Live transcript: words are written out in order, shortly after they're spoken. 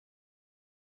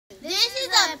This is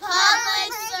a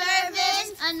public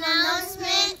service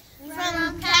announcement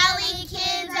from Cali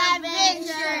Kids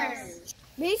Adventures.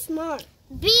 Be smart.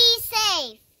 Be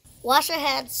safe. Wash your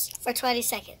hands for 20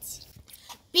 seconds.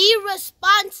 Be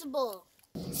responsible.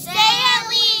 Stay at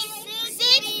least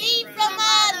 6 feet from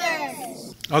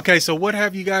others. Okay, so what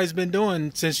have you guys been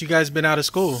doing since you guys been out of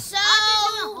school? So,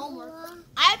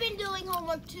 I've been doing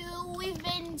homework too. We've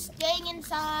been staying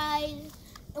inside.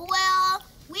 Well,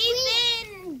 we've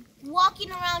been walking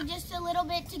around just a little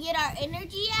bit to get our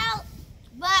energy out.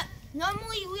 But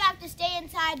normally we have to stay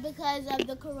inside because of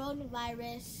the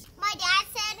coronavirus. My dad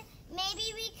said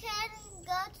maybe we couldn't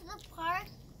go to the park.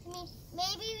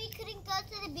 Maybe we couldn't go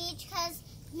to the beach because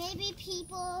maybe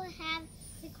people have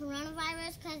the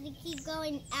coronavirus because they keep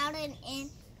going out and in.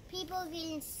 People are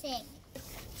getting sick.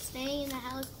 Staying in the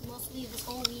house mostly this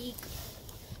whole week.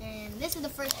 And this is the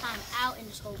first time out in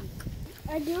this whole week.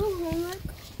 I do homework.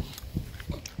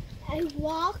 I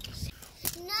walk.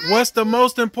 What's the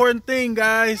most important thing,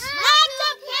 guys? Not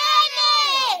to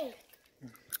panic!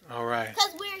 All right.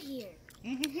 Because we're here.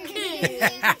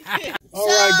 All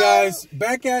right, guys.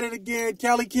 Back at it again.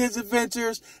 Cali Kids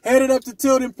Adventures. Headed up to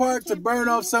Tilden Park to burn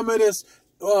off some of this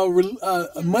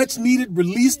much-needed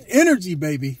released energy,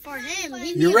 baby. For him,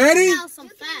 you ready? Some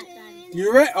fat, Daddy.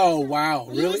 You ready? Oh, wow.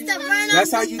 Really?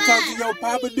 That's how you talk to your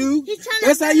Papa Duke?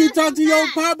 That's how you talk to your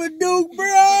Papa Duke,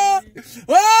 bro?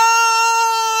 Oh!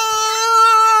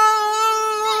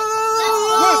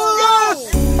 Let's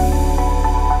go!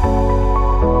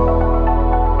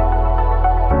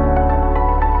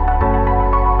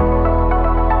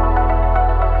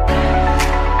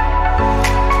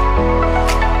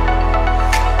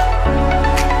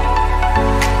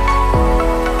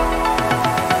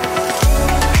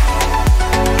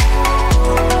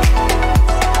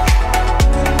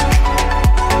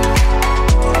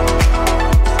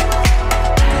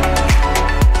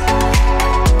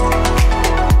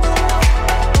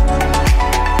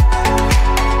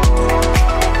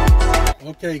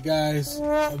 Okay, guys,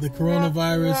 the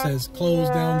coronavirus has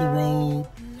closed down the road,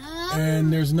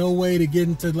 and there's no way to get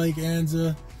into Lake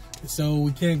Anza, so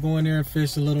we can't go in there and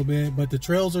fish a little bit, but the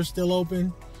trails are still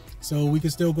open, so we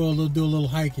can still go do a little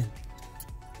hiking.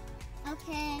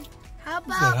 Okay. How Is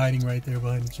that hiding right there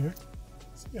behind the chair?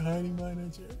 Is he hiding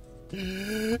behind the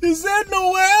chair? Is that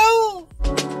Noel?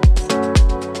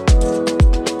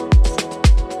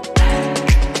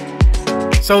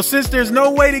 So since there's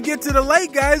no way to get to the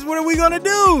lake, guys, what are we gonna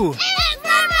do?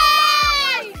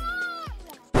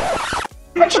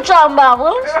 What you talking about,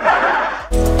 Willis?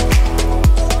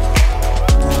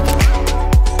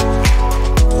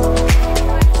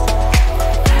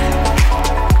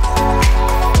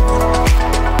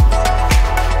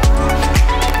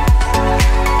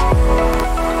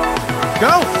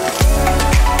 Go!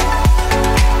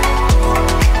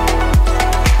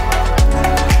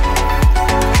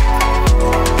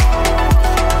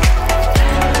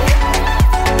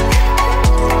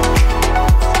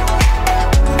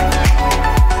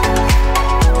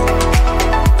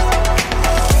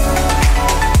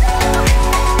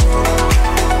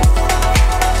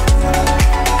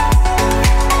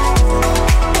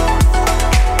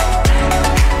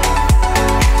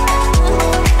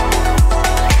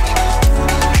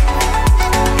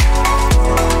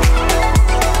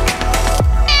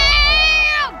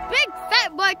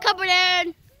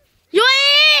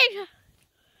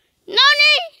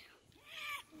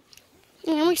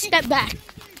 Step back.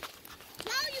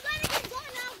 No, you gotta get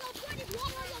going now. Go put this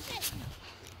water on your face.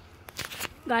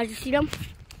 Guys, you see them?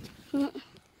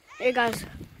 Here, guys.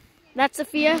 That's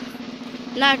Sophia,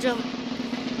 Nigel,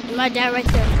 and my dad right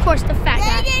there. Of course, the fat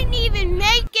guy. They didn't even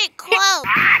make it close.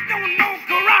 I don't know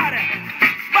karate,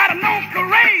 but I know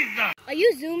karate. Are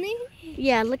you zooming?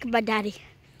 Yeah, look at my daddy.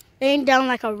 Laying down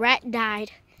like a rat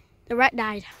died. The rat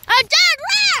died. A dead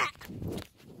rat!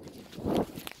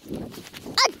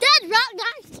 A dead rat,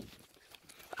 guys!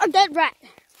 A dead rat.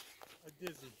 I'm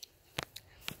dizzy.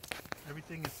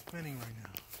 Everything is spinning right now.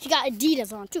 She got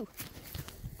Adidas on, too.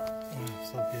 Oh, I'm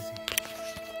so dizzy.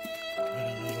 I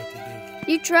don't know what to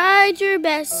do. You tried your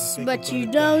best, but you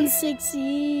don't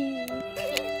succeed.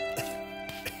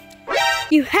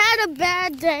 You had a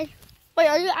bad day. Wait,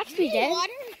 are you actually dead?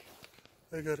 Water?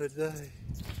 I gotta die.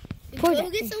 Pour Go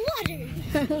get some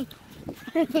water.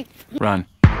 Run.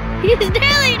 He's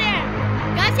nearly there.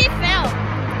 Guys, he fell.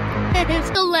 It's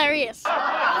hilarious.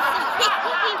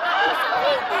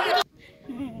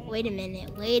 Wait a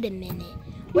minute, wait a minute.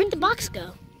 Where'd the box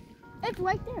go? It's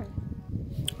right there.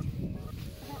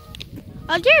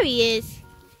 Oh, there he is.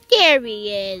 There he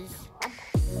is.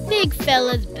 Big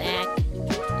fella's back.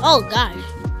 Oh, gosh.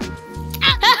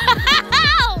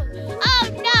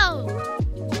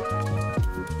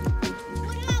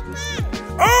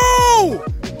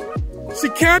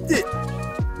 capped it.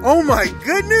 Oh my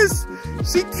goodness.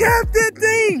 She capped that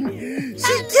thing.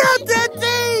 She capped that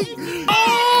thing.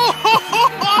 Oh,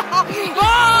 oh,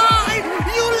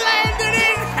 you landed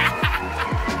it.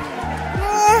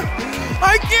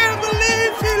 I can't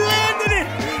believe she landed it.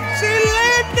 She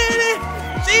landed it.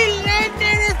 She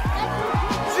landed it.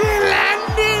 She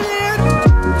landed it.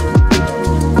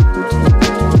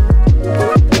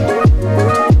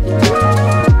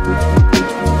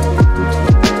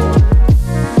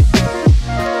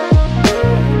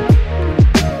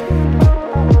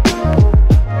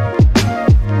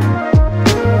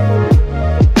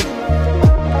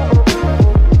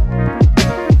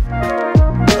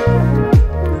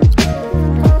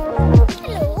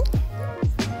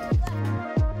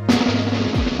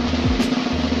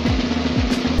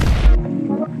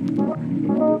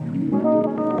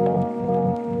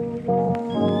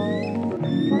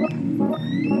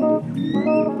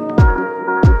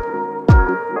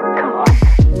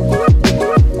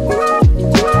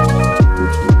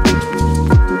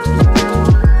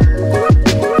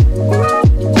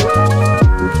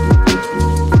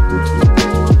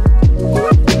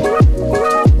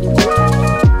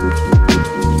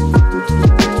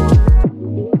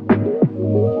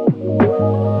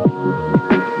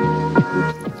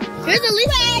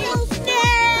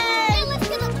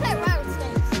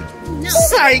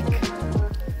 Psych!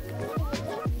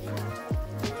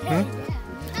 Huh?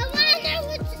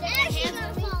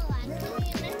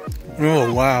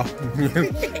 Oh wow!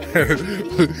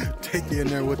 Take you in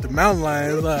there with the mountain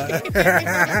lions.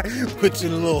 Put you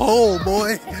in a little hole,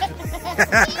 boy. Guys,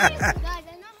 I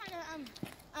know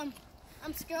how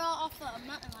to scare off a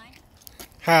mountain lion.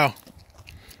 How?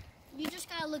 You just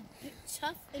gotta look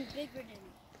tough and bigger than me.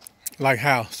 Like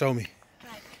how? Show me.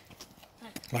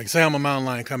 Like say I'm a mountain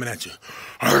lion coming at you.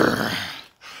 Arr.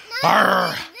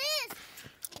 Arr.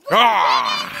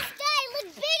 Ah.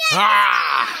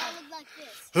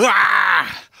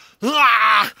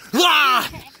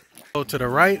 Go to the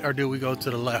right or do we go to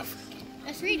the left?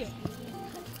 Let's read it.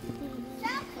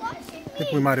 I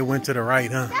think we might have went to the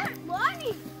right, huh?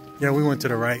 Yeah, we went to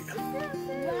the right.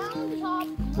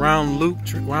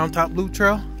 Round top loop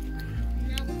trail.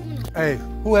 Hey,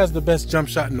 who has the best jump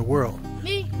shot in the world?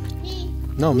 Me.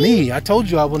 No, me. I told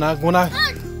you when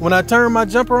I turn my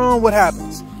jumper on, what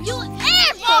happens? You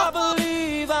airball. I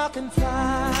believe I can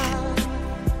fly.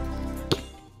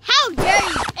 How dare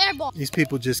you airball? These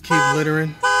people just keep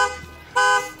littering,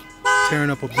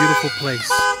 tearing up a beautiful place.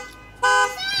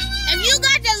 If you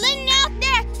got the link out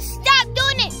there, stop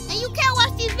doing it, and you can't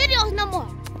watch these videos no more.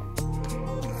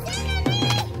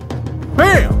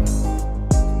 Bam!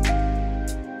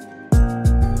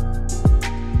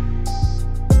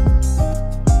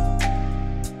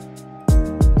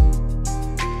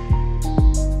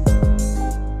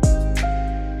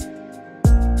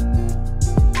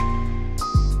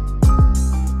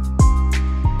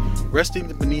 Resting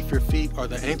beneath your feet are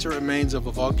the ancient remains of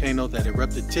a volcano that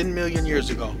erupted 10 million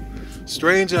years ago.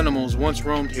 Strange animals once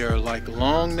roamed here like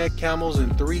long-necked camels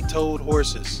and three-toed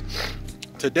horses.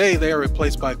 Today they are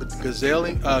replaced by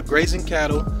grazing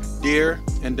cattle, deer,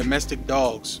 and domestic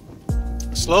dogs.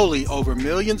 Slowly, over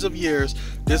millions of years,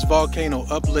 this volcano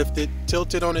uplifted,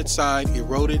 tilted on its side,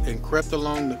 eroded, and crept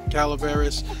along the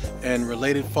Calaveras and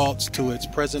related faults to its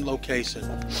present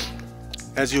location.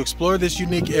 As you explore this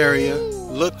unique area,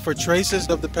 look for traces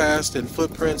of the past and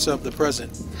footprints of the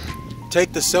present.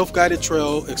 Take the self-guided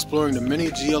trail exploring the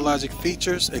many geologic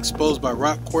features exposed by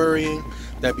rock quarrying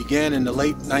that began in the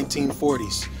late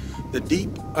 1940s. The deep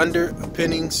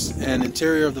underpinnings and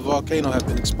interior of the volcano have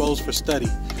been exposed for study.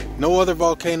 No other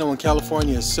volcano in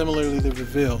California is similarly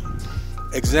revealed.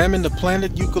 Examine the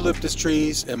planted eucalyptus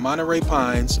trees and Monterey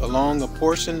pines along a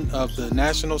portion of the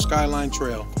National Skyline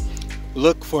Trail.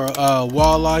 Look for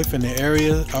wildlife in the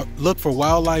area. Look for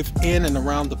wildlife in and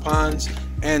around the ponds,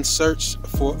 and search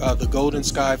for the golden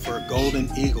sky for golden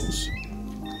eagles.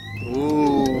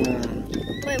 Ooh.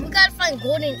 Wait, we gotta find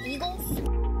golden eagles?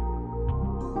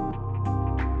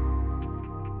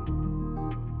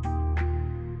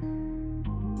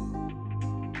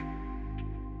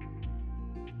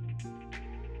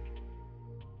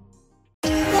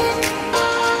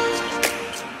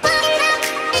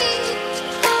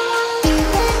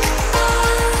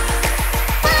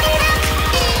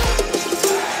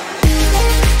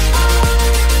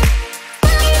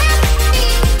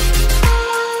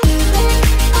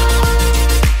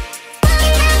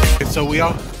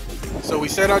 So we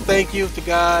said our thank you to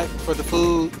God for the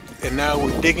food, and now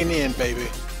we're digging in, baby.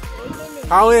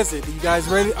 How is it? Are you guys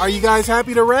ready? Are you guys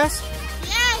happy to rest?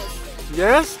 Yes.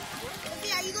 Yes?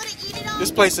 Okay, are you gonna eat it all?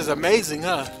 This place is amazing,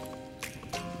 huh?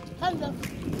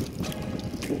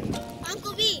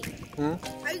 Hmm?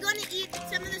 Are you going to eat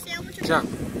some of the sandwich? Jump.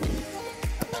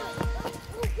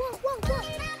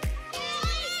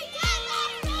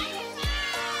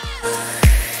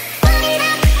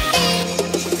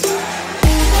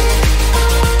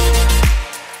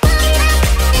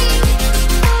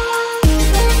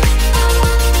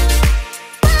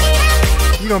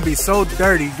 You're gonna be so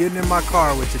dirty getting in my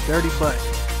car with your dirty butt.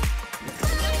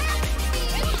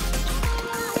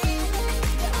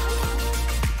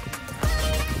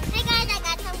 Hey guys, I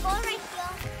got some gold right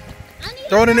here.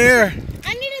 Throw it in the air.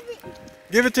 I need to be...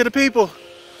 Give it to the people.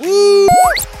 Woo!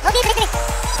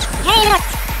 Hey,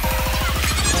 look.